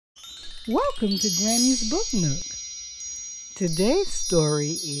Welcome to Grammy's Book Nook. Today's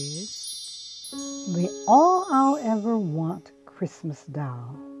story is The All I'll Ever Want Christmas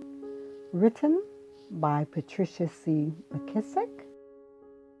Doll, written by Patricia C. McKissick,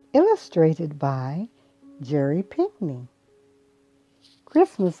 illustrated by Jerry Pinkney.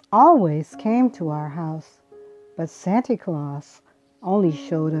 Christmas always came to our house, but Santa Claus only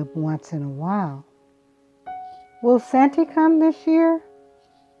showed up once in a while. Will Santa come this year?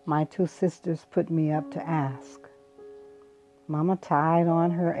 My two sisters put me up to ask. Mama tied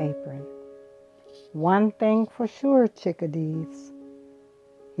on her apron. One thing for sure, chickadees.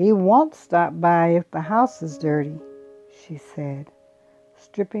 He won't stop by if the house is dirty, she said,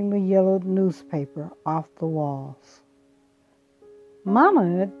 stripping the yellowed newspaper off the walls.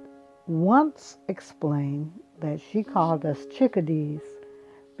 Mama had once explained that she called us chickadees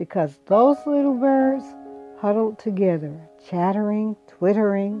because those little birds huddled together, chattering,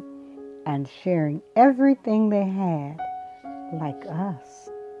 twittering, and sharing everything they had, like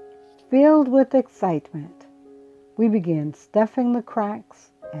us. Filled with excitement, we began stuffing the cracks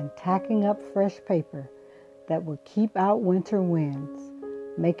and tacking up fresh paper that would keep out winter winds,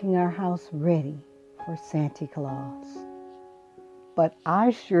 making our house ready for Santa Claus. But I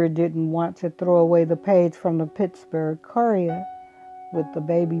sure didn't want to throw away the page from the Pittsburgh Courier with the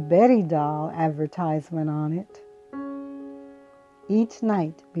Baby Betty doll advertisement on it. Each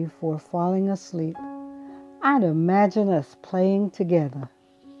night before falling asleep, I'd imagine us playing together.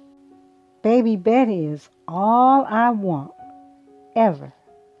 Baby Betty is all I want, ever,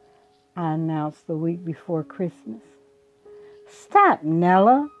 I announced the week before Christmas. Stop,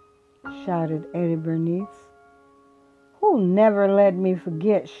 Nella, shouted Eddie Bernice, who never let me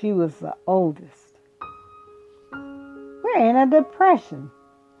forget she was the oldest. We're in a depression.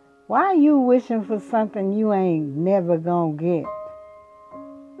 Why are you wishing for something you ain't never gonna get?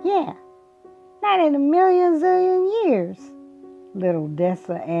 Yeah, not in a million zillion years, little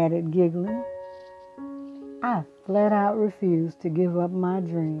Dessa added, giggling. I flat out refused to give up my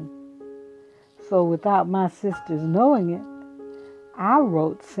dream. So without my sisters knowing it, I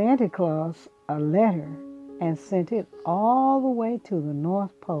wrote Santa Claus a letter and sent it all the way to the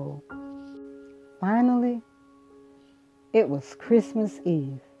North Pole. Finally, it was Christmas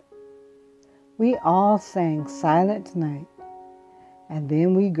Eve. We all sang Silent Night, and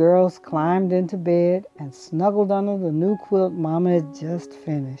then we girls climbed into bed and snuggled under the new quilt Mama had just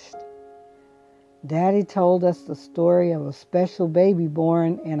finished. Daddy told us the story of a special baby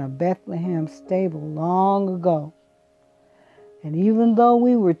born in a Bethlehem stable long ago. And even though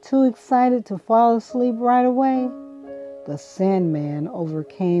we were too excited to fall asleep right away, the Sandman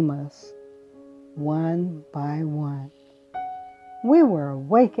overcame us, one by one. We were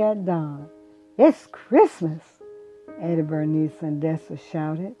awake at dawn. It's Christmas, Eddie Bernice and Dessa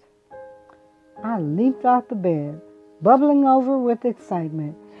shouted. I leaped off the bed, bubbling over with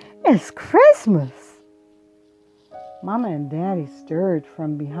excitement. It's Christmas! Mama and Daddy stirred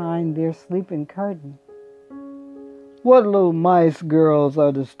from behind their sleeping curtain. What little mice girls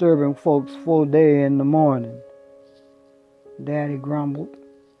are disturbing folks 4 days in the morning? Daddy grumbled,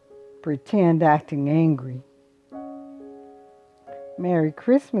 pretend acting angry. Merry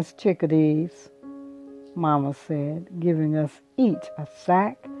Christmas, chickadees, Mama said, giving us each a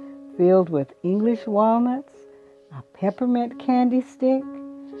sack filled with English walnuts, a peppermint candy stick,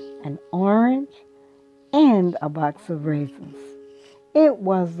 an orange, and a box of raisins. It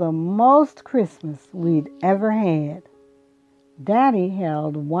was the most Christmas we'd ever had. Daddy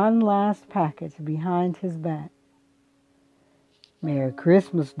held one last package behind his back. Merry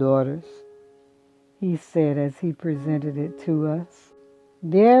Christmas, daughters, he said as he presented it to us.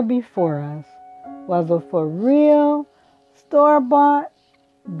 There before us was a for real, store-bought,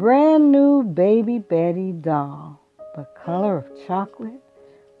 brand new Baby Betty doll, the color of chocolate,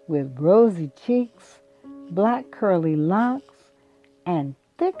 with rosy cheeks, black curly locks, and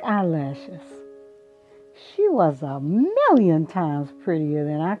thick eyelashes. She was 1,000,000 times prettier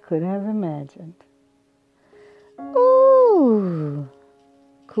than I could have imagined. Ooh,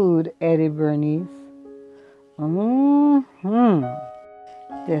 cooed Eddie Bernice.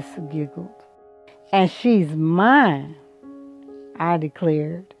 Dessa giggled. And she's mine, I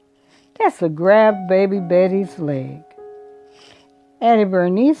declared. Dessa grabbed Baby Betty's leg. Eddie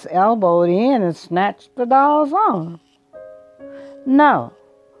Bernice elbowed in and snatched the doll's arm. No,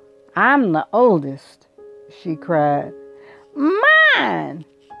 I'm the oldest, she cried. Mine,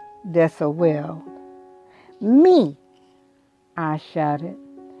 Dessa wailed. Me, I shouted.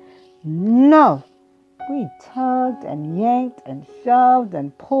 No. We tugged and yanked and shoved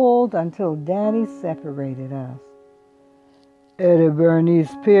and pulled until Daddy separated us. Eddie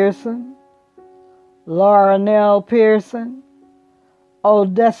Bernice Pearson, Laura Nell Pearson,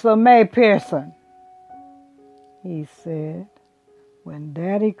 Odessa Mae Pearson, he said. When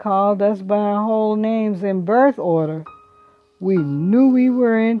Daddy called us by our whole names in birth order, we knew we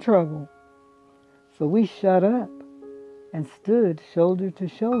were in trouble. So we shut up and stood shoulder to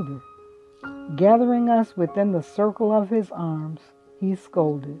shoulder. Gathering us within the circle of his arms, he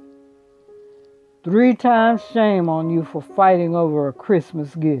scolded. 3 times shame on you for fighting over a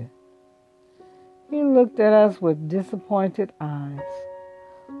Christmas gift. He looked at us with disappointed eyes.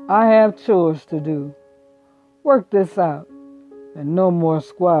 I have chores to do. Work this out, and no more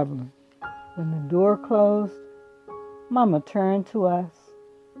squabbling. When the door closed, Mama turned to us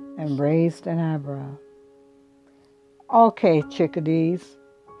and raised an eyebrow. Okay, chickadees,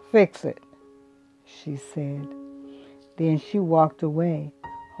 fix it, she said. Then she walked away,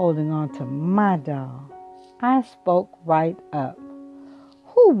 holding on to my doll. I spoke right up.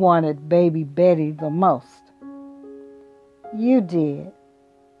 Who wanted Baby Betty the most? You did,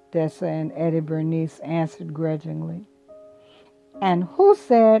 Dessa and Eddie Bernice answered grudgingly. And who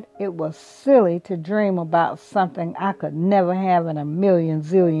said it was silly to dream about something I could never have in a million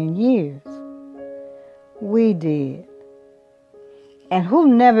zillion years? We did. And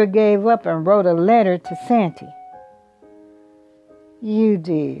who never gave up and wrote a letter to Santy? You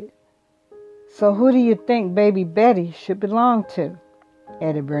did. So who do you think Baby Betty should belong to?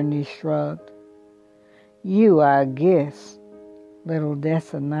 Eddie Bernice shrugged. You, I guess. Little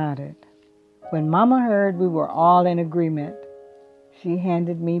Dessa nodded. When Mama heard we were all in agreement, she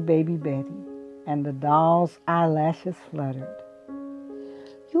handed me Baby Betty, and the doll's eyelashes fluttered.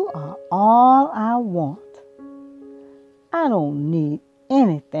 You are all I want. I don't need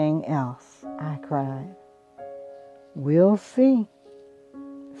anything else, I cried. We'll see,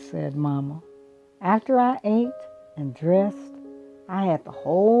 said Mama. After I ate and dressed, I had the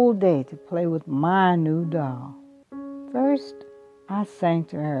whole day to play with my new doll. First, I sang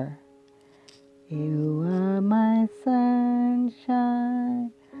to her. You are my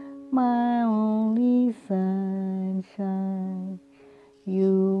sunshine, my only sunshine.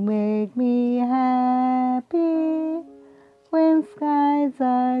 You make me happy when skies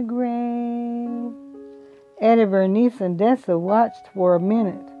are gray. Eddie Bernice and Dessa watched for a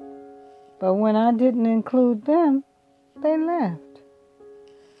minute, but when I didn't include them, they left.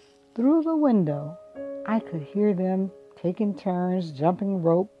 Through the window, I could hear them taking turns jumping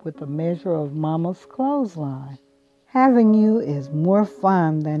rope with a measure of Mama's clothesline. Having you is more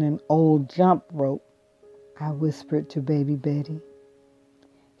fun than an old jump rope, I whispered to Baby Betty.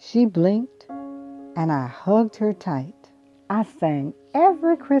 She blinked, and I hugged her tight. I sang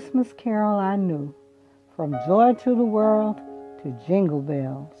every Christmas carol I knew, from Joy to the World to Jingle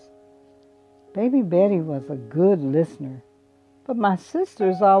Bells. Baby Betty was a good listener, but my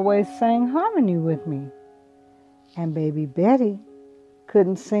sisters always sang harmony with me, and Baby Betty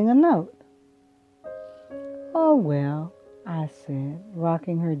couldn't sing a note. Oh well, I said,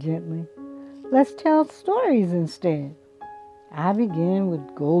 rocking her gently. Let's tell stories instead. I began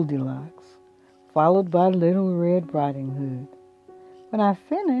with Goldilocks, followed by Little Red Riding Hood. When I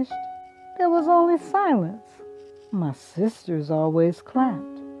finished, there was only silence. My sisters always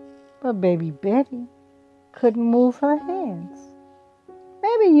clapped, but Baby Betty couldn't move her hands.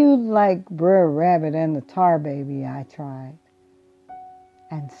 Maybe you'd like Brer Rabbit and the Tar Baby, I tried,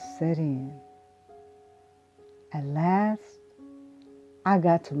 and set in. At last, I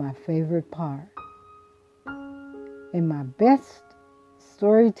got to my favorite part. In my best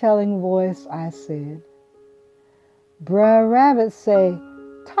storytelling voice, I said, Brer Rabbit say,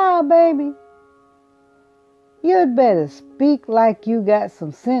 Tar Baby, you'd better speak like you got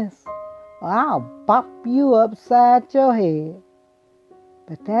some sense, or I'll bop you upside your head.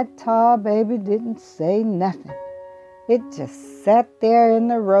 But that Tar Baby didn't say nothing. It just sat there in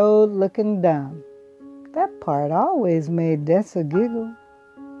the road looking dumb. That part always made Dessa giggle,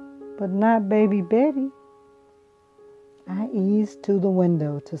 but not Baby Betty. I eased to the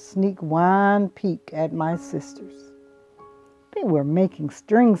window to sneak one peek at my sisters. They were making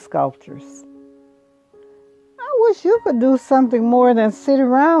string sculptures. I wish you could do something more than sit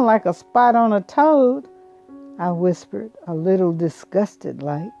around like a spot on a toad, I whispered, a little disgusted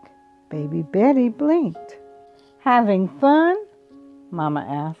like. Baby Betty blinked. Having fun? Mama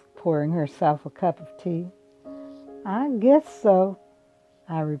asked, pouring herself a cup of tea. I guess so,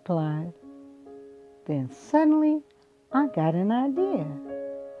 I replied. Then suddenly, I got an idea.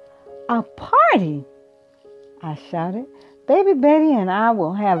 A party, I shouted. Baby Betty and I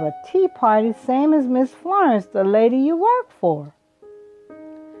will have a tea party same as Miss Florence, the lady you work for.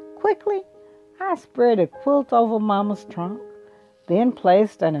 Quickly, I spread a quilt over Mama's trunk, then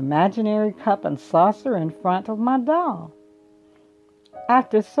placed an imaginary cup and saucer in front of my doll.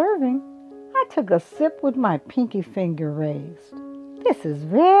 After serving, I took a sip with my pinky finger raised. "This is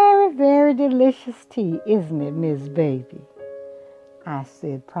very, very delicious tea, isn't it, Miss Baby?" I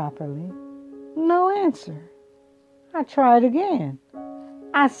said properly. No answer. I tried again.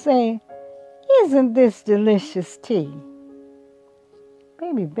 I say, "Isn't this delicious tea?"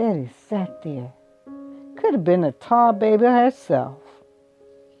 Baby Betty sat there. Could have been a tall baby herself.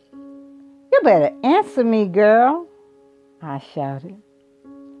 "You better answer me, girl," I shouted.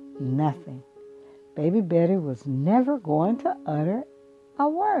 Nothing. Baby Betty was never going to utter a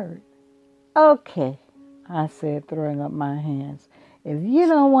word. "Okay," I said, throwing up my hands. "If you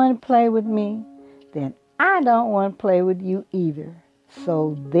don't want to play with me, then I don't want to play with you either.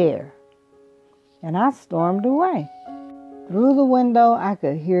 So there." And I stormed away. Through the window, I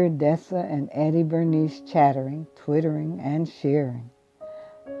could hear Dessa and Eddie Bernice chattering, twittering, and sharing.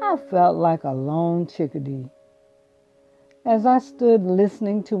 I felt like a lone chickadee. As I stood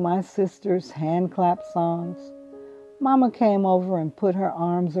listening to my sister's hand clap songs, Mama came over and put her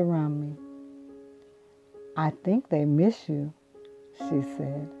arms around me. "I think they miss you," she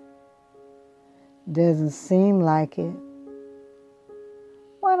said. "Doesn't seem like it."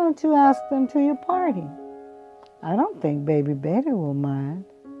 "Why don't you ask them to your party? I don't think Baby Betty will mind."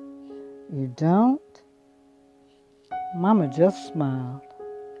 "You don't?" Mama just smiled.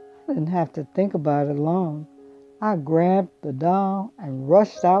 I didn't have to think about it long. I grabbed the doll and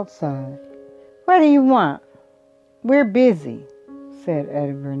rushed outside. "What do you want?" "We're busy," said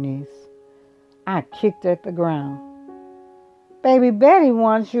Eddie Bernice. I kicked at the ground. "Baby Betty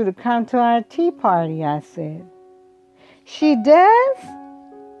wants you to come to our tea party," I said. "She does?"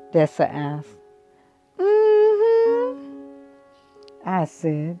 Dessa asked. I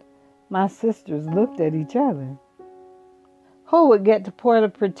said. My sisters looked at each other. "Who would get to pour the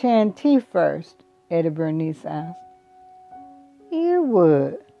pretend tea first?" Eddie Bernice asked. "You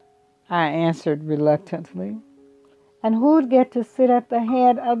would," I answered reluctantly. "And who'd get to sit at the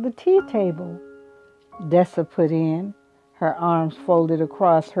head of the tea table?" Dessa put in, her arms folded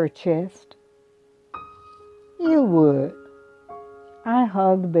across her chest. "You would." I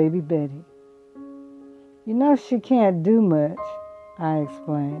hugged Baby Betty. "You know she can't do much," I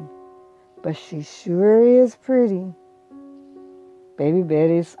explained, "but she sure is pretty." Baby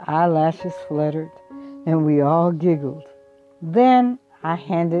Betty's eyelashes fluttered, and we all giggled. Then I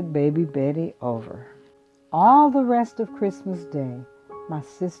handed Baby Betty over. All the rest of Christmas Day, my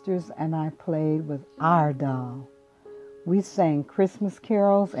sisters and I played with our doll. We sang Christmas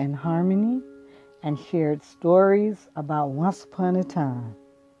carols in harmony and shared stories about once upon a time.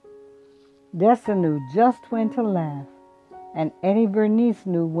 Dessa knew just when to laugh, and Eddie Bernice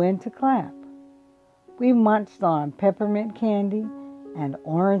knew when to clap. We munched on peppermint candy and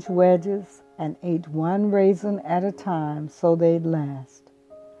orange wedges and ate one raisin at a time so they'd last.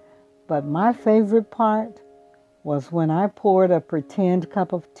 But my favorite part was when I poured a pretend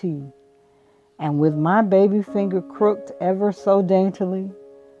cup of tea, and with my baby finger crooked ever so daintily,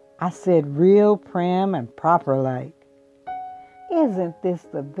 I said real prim and proper like, "Isn't this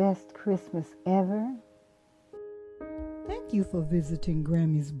the best Christmas ever?" Thank you for visiting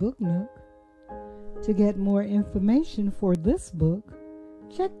Grammy's Book Nook. To get more information for this book,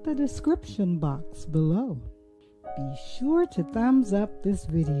 check the description box below. Be sure to thumbs up this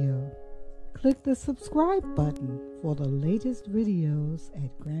video. Click the subscribe button for the latest videos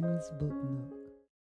at Grammy's Book Nook.